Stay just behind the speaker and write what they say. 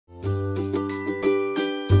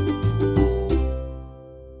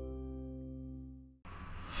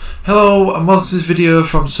Hello and welcome to this video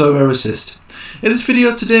from Sorare Assist. In this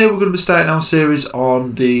video today we're going to be starting our series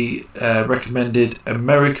on the recommended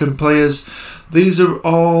American players. These are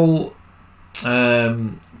all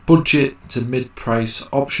budget to mid-price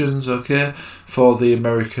options, okay, for the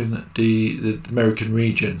American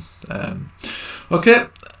region. Okay,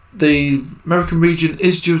 the American region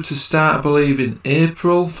is due to start, I believe, in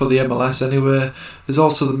April for the MLS anyway. There's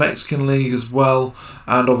also the Mexican League as well,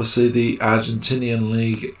 and obviously the Argentinian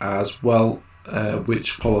League as well,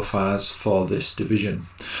 which qualifies for this division.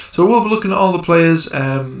 So we'll be looking at all the players,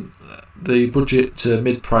 the budget to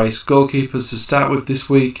mid-price goalkeepers to start with this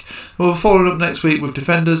week. We'll be following up next week with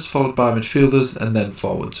defenders, followed by midfielders, and then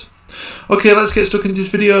forwards. Okay, let's get stuck into this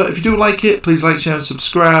video. If you do like it, please like, share and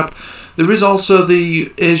subscribe. There is also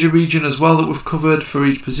the Asia region as well that we've covered for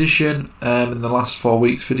each position in the last 4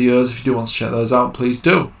 weeks videos. If you do want to check those out, please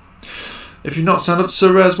do. If you've not signed up to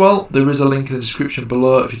Sorare as well, there is a link in the description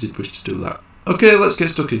below if you did wish to do that. Okay, let's get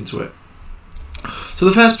stuck into it. So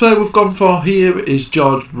the first player we've gone for here is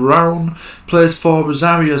George Brown. Plays for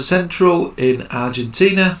Rosario Central in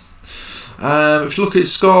Argentina. If you look at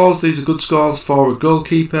his scores, these are good scores for a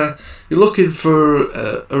goalkeeper. You're looking for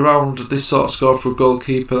around this sort of score for a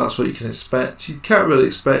goalkeeper. That's what you can expect. You can't really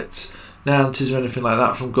expect 90s or anything like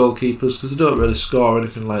that from goalkeepers because they don't really score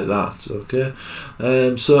anything like that. Okay,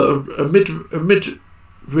 so a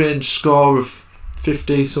mid-range score of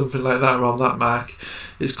 50, something like that, around that mark,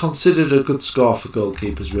 is considered a good score for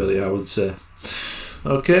goalkeepers, really, I would say.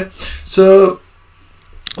 Okay, so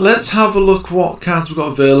let's have a look what cards we've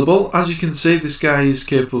got available. As you can see, this guy is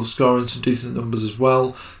capable of scoring some decent numbers as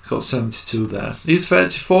well. He's got 72 there. He's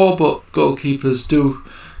 34, but goalkeepers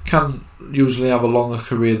can usually have a longer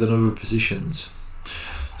career than other positions.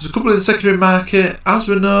 There's a couple in the secondary market. As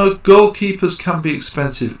we know, goalkeepers can be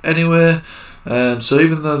expensive anyway. So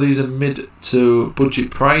even though these are mid to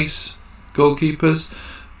budget price goalkeepers,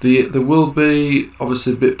 they will be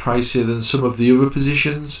obviously a bit pricier than some of the other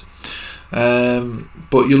positions.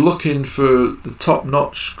 But you're looking for the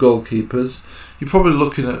top-notch goalkeepers. You're probably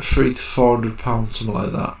looking at £300 to £400, something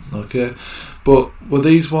like that. Okay, but with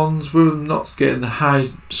these ones, we're not getting the high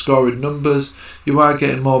scoring numbers. You are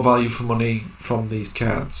getting more value for money from these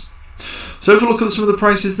cards. So if we look at some of the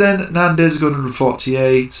prices then, 9 days ago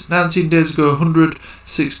 148, 19 days ago 100,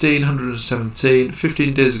 16, 117,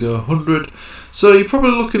 15 days ago 100. So you're probably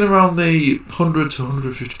looking around the £100 to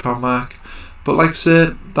 £150 mark. But like I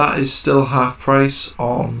said, that is still half price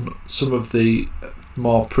on some of the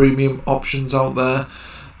more premium options out there.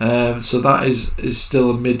 So that is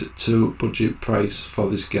still a mid to budget price for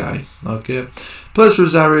this guy. Okay, plays for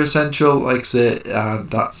Rosario Central, like I say, and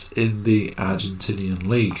that's in the Argentinian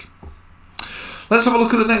League. Let's have a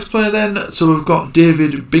look at the next player then. So we've got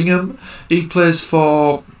David Bingham. He plays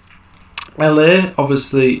for LA,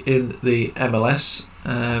 obviously in the MLS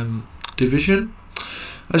division.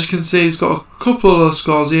 As you can see, he's got a couple of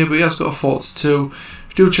scores here, but he has got a 42.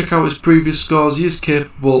 If you do check out his previous scores, he is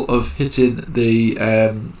capable of hitting the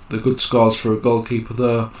good scores for a goalkeeper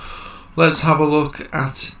though. Let's have a look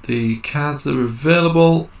at the cards that are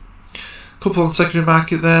available. Couple on secondary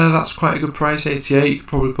market there, that's quite a good price, 88. You could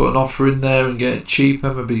probably put an offer in there and get it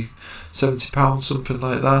cheaper, maybe £70, something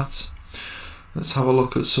like that. Let's have a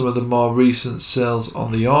look at some of the more recent sales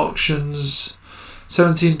on the auctions.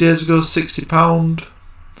 17 days ago, £60.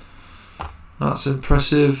 That's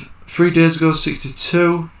impressive. 3 days ago,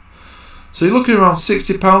 62. So you're looking around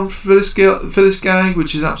 £60 for this guy,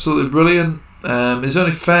 which is absolutely brilliant. He's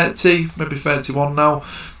only 30, maybe 31 now.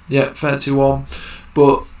 Yeah, 31.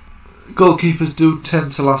 But goalkeepers do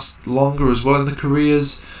tend to last longer as well in their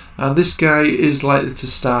careers, and this guy is likely to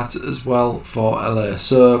start as well for LA.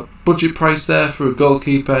 So budget price there for a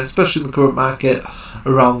goalkeeper, especially in the current market,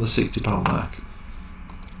 around the £60 mark.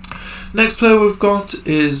 Next player we've got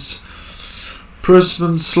is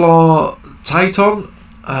Prusman Titon.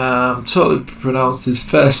 Totally pronounced his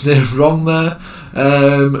first name wrong there.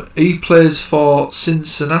 He plays for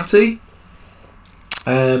Cincinnati,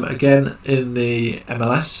 again in the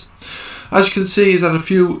MLS. As you can see, he's had a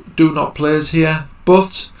few do not plays here,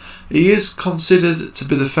 but he is considered to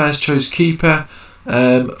be the first choice keeper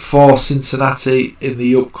for Cincinnati in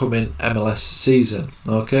the upcoming MLS season.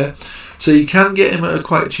 Okay, so you can get him at a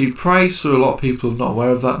quite cheap price. So a lot of people are not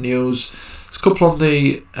aware of that news. There's a couple on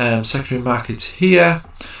the secondary market here.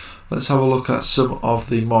 Let's have a look at some of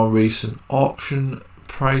the more recent auction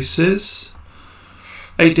prices.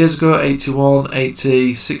 8 days ago, 81,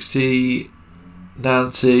 80, 60,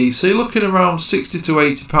 90. So you're looking around £60 to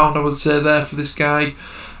 £80, I would say, there for this guy,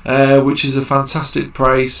 which is a fantastic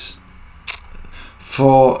price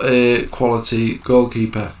for a quality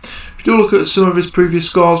goalkeeper. If If you do look at some of his previous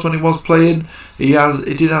scores when he was playing, he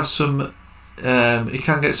did have some. He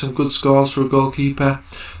can get some good scores for a goalkeeper,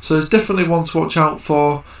 so it's definitely one to watch out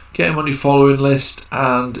for. Get him on your following list,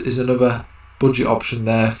 and is another budget option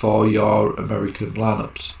there for your American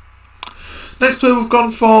lineups. Next player we've gone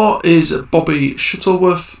for is Bobby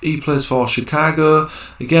Shuttleworth. He plays for Chicago,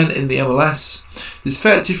 again in the MLS. He's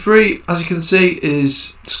 33, as you can see.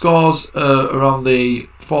 His scores are around the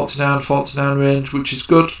 49 range, which is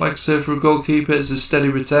good. Like I say, for a goalkeeper, it's a steady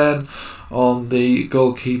return on the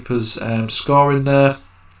goalkeeper's scoring there.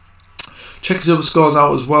 Check his other scores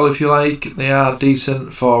out as well if you like. They are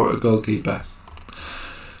decent for a goalkeeper.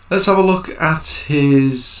 Let's have a look at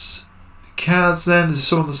his cards then. There's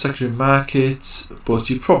some on the secondary market, but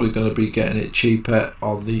you're probably going to be getting it cheaper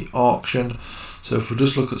on the auction. So if we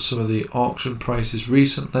just look at some of the auction prices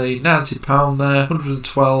recently, £90 there,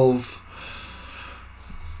 112.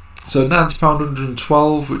 So £90,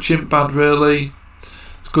 112, which isn't bad really.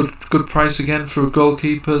 It's good price again for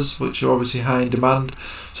goalkeepers, which are obviously high in demand.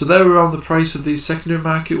 So they're around the price of these secondary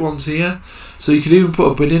market ones here. So you can even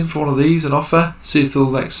put a bid in for one of these and offer, see if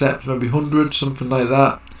they'll accept maybe 100, something like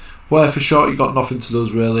that. Where for short you got nothing to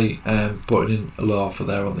lose really, putting in a low offer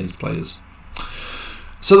there on these players.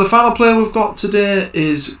 So the final player we've got today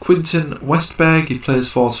is Quinton Westberg. He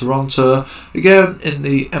plays for Toronto, again in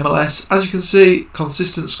the MLS. As you can see,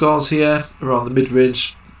 consistent scores here around the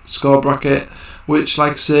mid-range score bracket, which,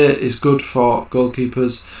 like I say, is good for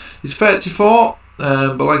goalkeepers. He's 34,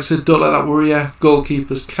 but like I said, don't let that worry you.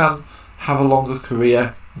 Goalkeepers can have a longer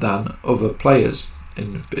career than other players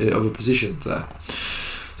in other positions there.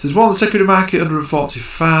 So there's one on the secondary market,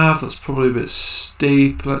 145. That's probably a bit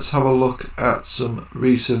steep. Let's have a look at some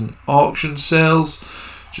recent auction sales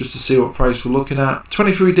just to see what price we're looking at.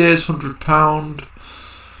 23 days, £100.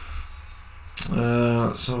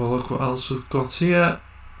 Let's have a look what else we've got here.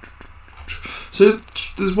 So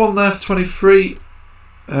there's one there for 23.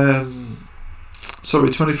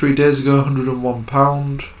 23 days ago,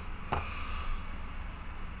 £101.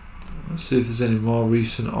 Let's see if there's any more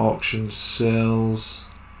recent auction sales.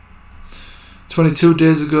 22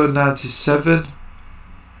 days ago, 97,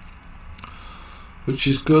 which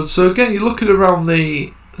is good. So again, you're looking around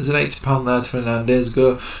there's an £80 there 29 days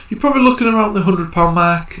ago. You're probably looking around the £100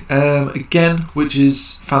 mark, again, which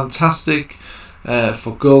is fantastic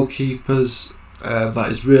for goalkeepers. That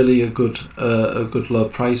is really a good low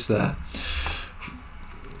price there.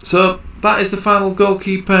 So that is the final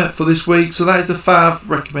goalkeeper for this week. So that is the 5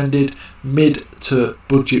 recommended mid to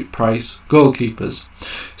budget price goalkeepers.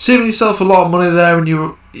 Saving yourself a lot of money there, and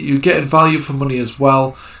you're getting value for money as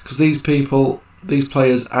well, because these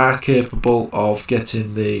players are capable of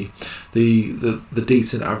getting the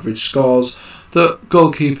decent average scores that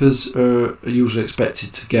goalkeepers are usually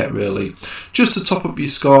expected to get, really, just to top up your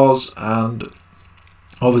scores and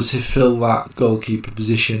obviously fill that goalkeeper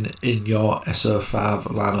position in your SO5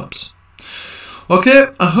 lineups. Okay,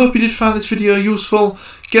 I hope you did find this video useful.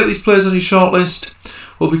 Get these players on your shortlist.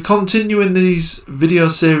 We'll be continuing these video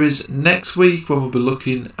series next week when we'll be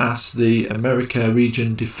looking at the America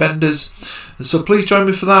region defenders. So please join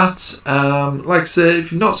me for that. Like I say,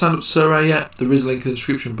 if you've not signed up to Sorare yet, there is a link in the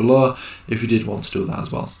description below if you did want to do that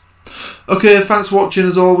as well. Okay, thanks for watching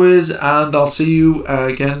as always, and I'll see you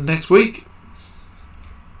again next week.